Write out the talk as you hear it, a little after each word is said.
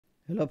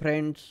Hello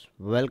friends,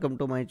 welcome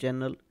to my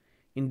channel.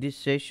 In this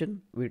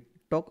session, we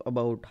talk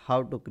about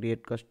how to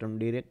create custom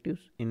directives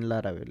in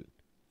Laravel.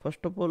 First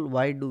of all,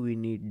 why do we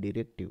need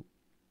directive?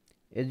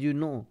 As you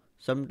know,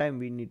 sometimes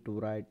we need to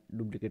write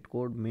duplicate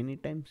code many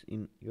times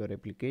in your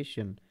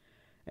application,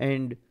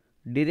 and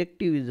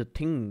directive is a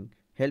thing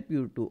help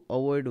you to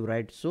avoid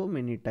write so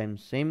many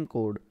times same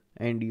code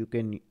and you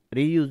can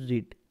reuse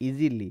it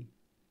easily.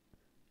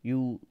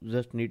 You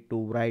just need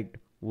to write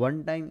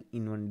one time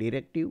in one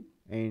directive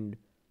and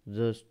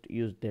just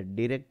use that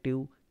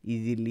directive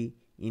easily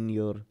in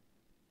your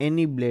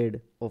any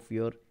blade of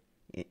your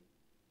eh,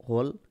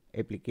 whole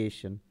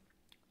application.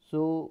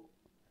 So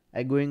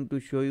I'm going to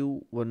show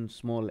you one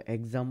small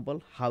example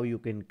how you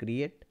can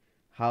create,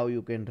 how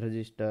you can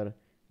register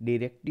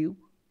directive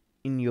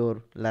in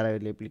your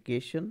Laravel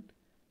application.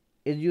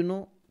 As you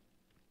know,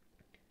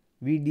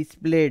 we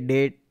display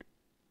date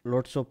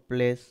lots of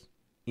place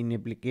in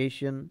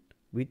application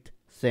with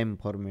same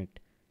format,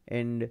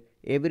 and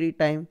every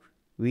time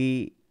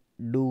we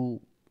do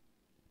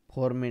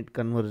format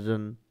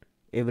conversion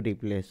every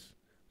place.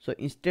 So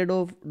instead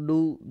of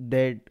do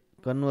that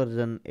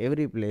conversion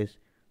every place,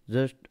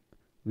 just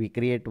we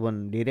create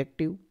one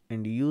directive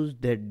and use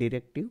that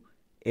directive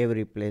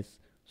every place.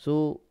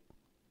 So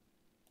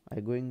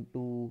I'm going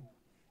to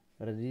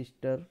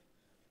register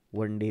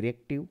one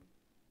directive,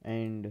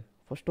 and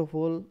first of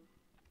all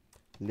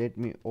let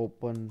me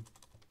open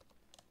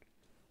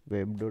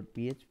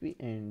web.php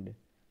and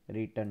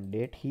return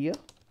date here.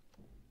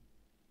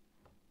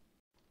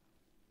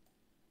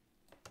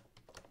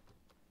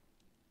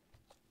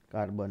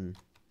 Carbon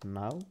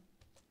now,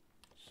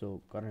 so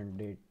current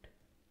date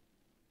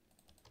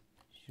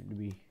should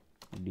be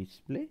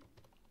display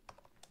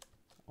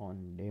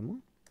on demo,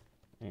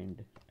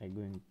 and I'm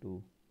going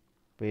to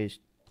paste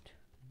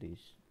this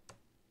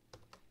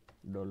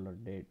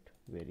 $date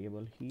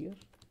variable here,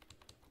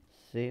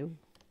 save,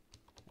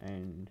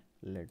 and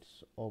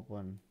let's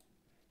open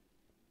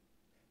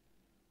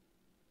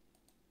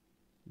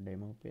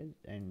demo page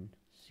and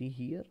see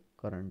here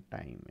current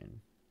time and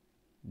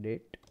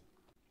date.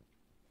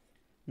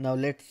 Now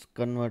let's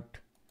convert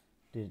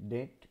this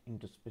date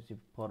into specific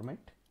format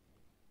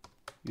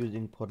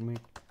using format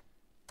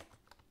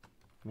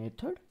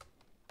method,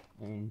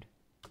 and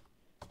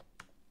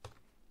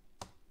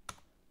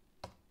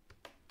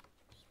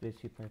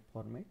specify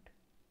format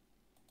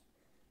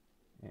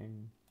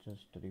and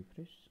just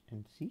refresh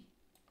and see.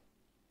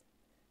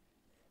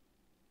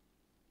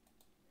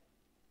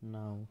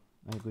 Now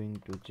I'm going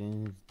to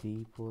change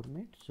the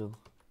format so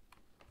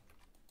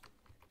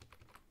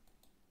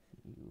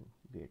you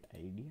get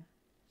idea.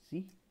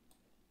 See,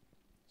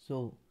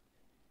 so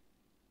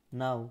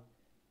now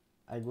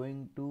I'm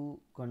going to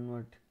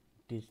convert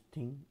this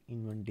thing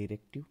in one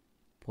directive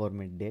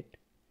format date.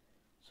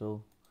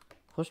 So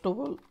first of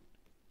all,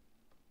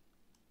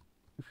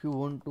 if you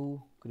want to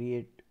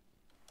create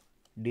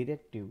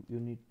directive,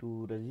 you need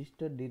to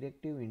register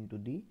directive into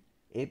the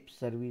app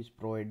service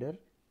provider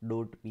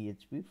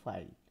 .php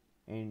file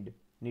and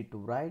need to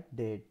write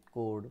that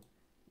code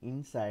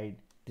inside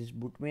this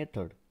boot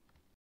method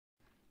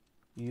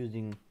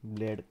using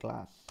blade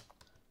class.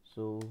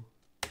 So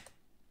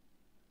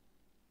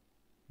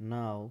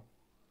now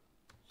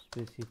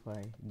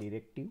specify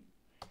directive.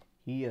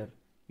 Here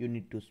you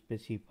need to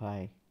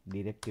specify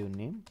directive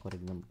name, for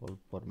example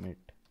format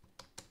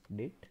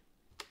date,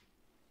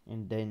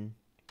 and then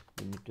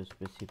you need to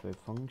specify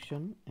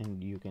function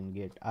and you can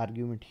get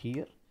argument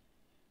here,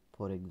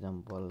 for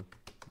example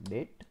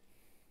date,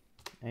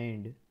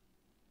 and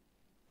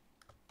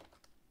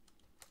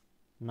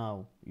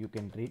now you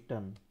can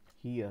return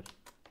here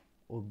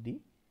of the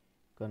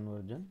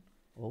conversion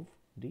of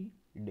the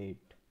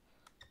date,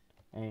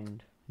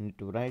 and need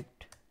to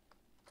write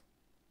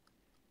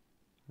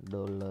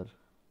dollar,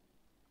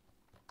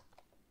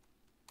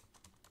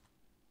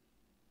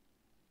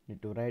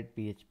 need to write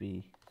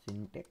PHP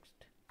syntax,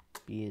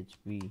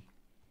 PHP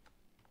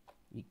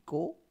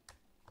echo,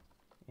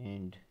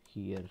 and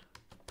here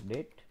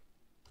date,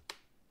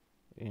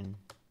 and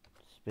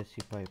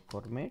specify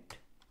format,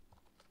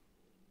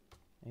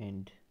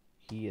 and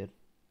here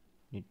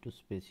need to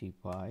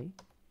specify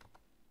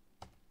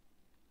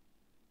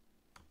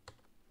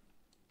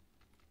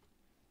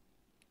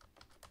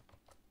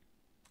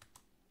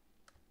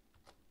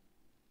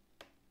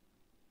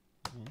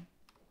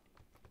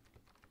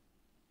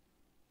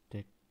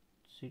that's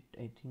it,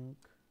 I think.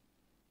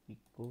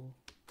 Echo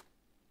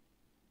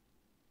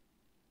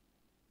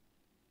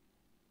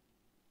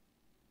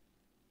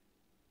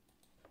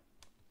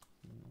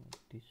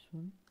this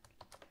one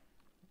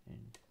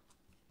and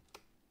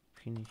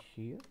finish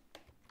here.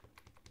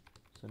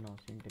 So now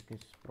syntax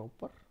is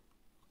proper.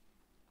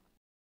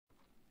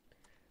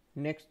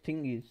 Next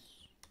thing is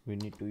we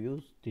need to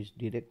use this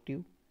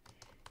directive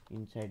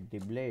inside the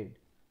blade.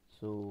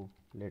 So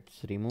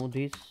let's remove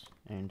this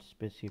and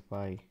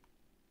specify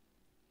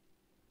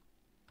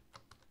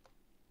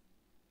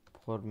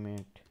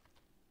format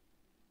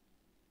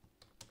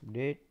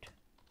date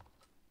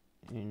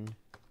and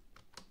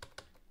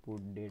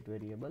put date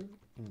variable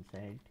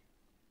inside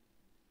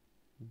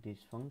this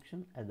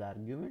function as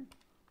argument,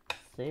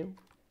 save,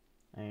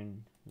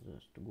 and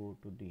just go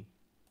to the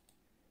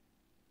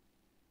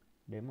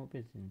demo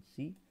page and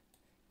see.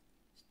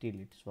 Still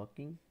it's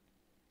working.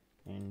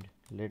 And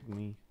let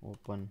me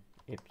open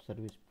app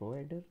service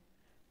provider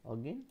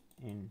again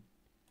and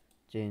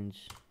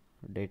change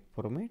date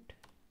format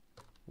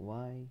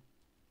y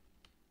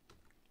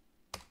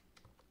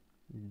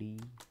d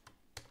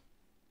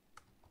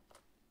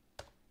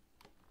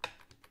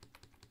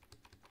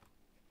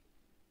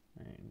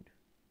and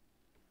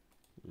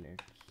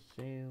let's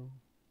save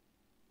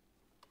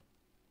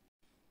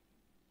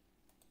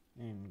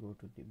and go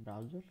to the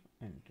browser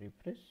and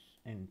refresh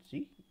and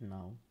see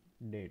now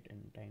date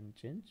and time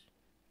change.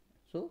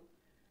 So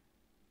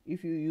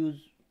if you use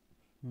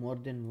more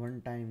than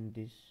one time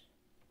this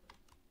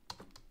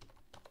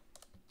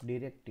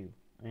directive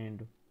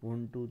and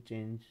want to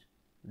change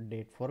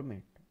date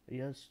format,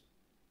 yes,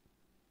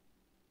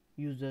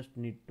 you just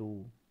need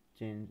to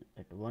change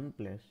at one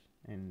place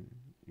and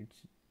it's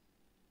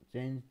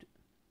changed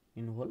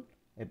in whole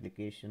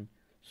application.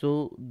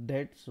 So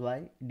that's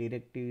why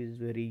directive is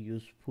very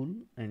useful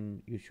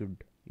and you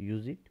should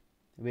use it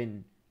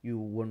when you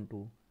want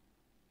to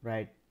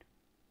write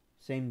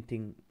same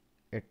thing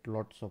at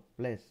lots of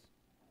place.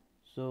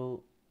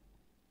 So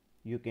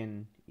you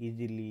can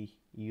easily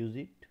use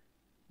it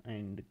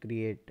and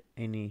create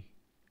any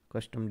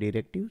custom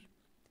directives.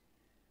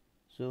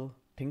 So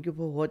thank you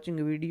for watching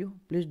the video.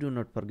 Please do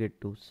not forget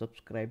to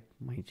subscribe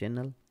my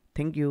channel.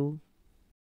 Thank you.